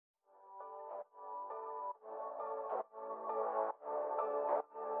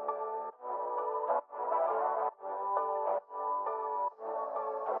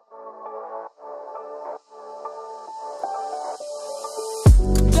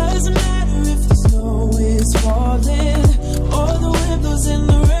falling, or the wind blows and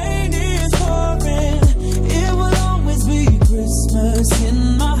the rain is pouring, it will always be Christmas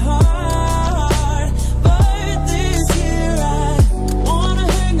in my heart. But this year I wanna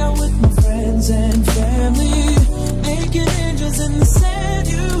hang out with my friends and family, making angels in the sand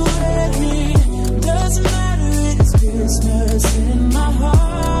you and me. Doesn't matter, it is Christmas in my heart.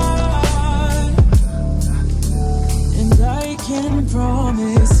 And I can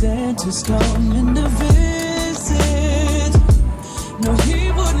promise Santa's coming to visit. No,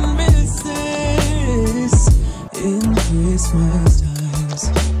 he wouldn't miss this in Christmas times.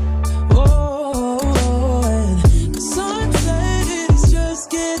 Oh, and the sun said it's just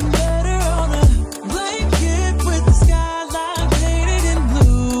getting better on a blanket with the skyline painted in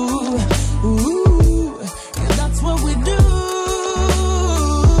blue. Ooh, yeah, that's what we do.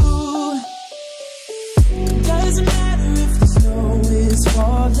 Doesn't matter if the snow is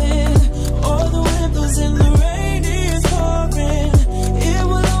falling, or the wind blows and the rain is pouring, it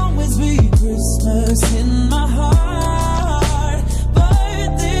will always be Christmas in my heart.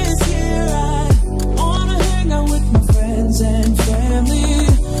 But this year I wanna hang out with my friends and family,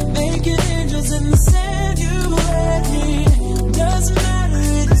 making angels in the sand you and me. Doesn't matter,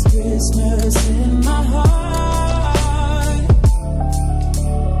 it is Christmas in my heart.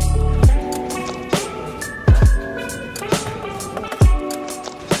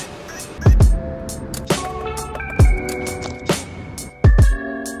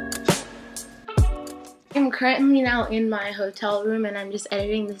 I'm currently now in my hotel room and I'm just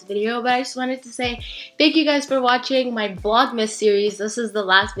editing this video, but I just wanted to say thank you guys for watching my vlogmas series. This is the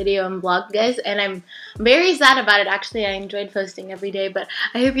last video on vlogmas and I'm very sad about it. Actually, I enjoyed posting every day, but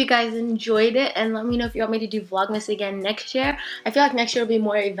I hope you guys enjoyed it, and let me know if you want me to do vlogmas again next year. I feel like next year will be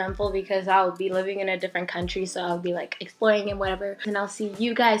more eventful because I'll be living in a different country, so I'll be like exploring and whatever, and I'll see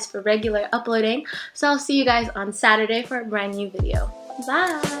you guys for regular uploading. So I'll see you guys on Saturday for a brand new video.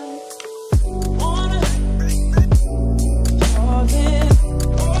 Bye!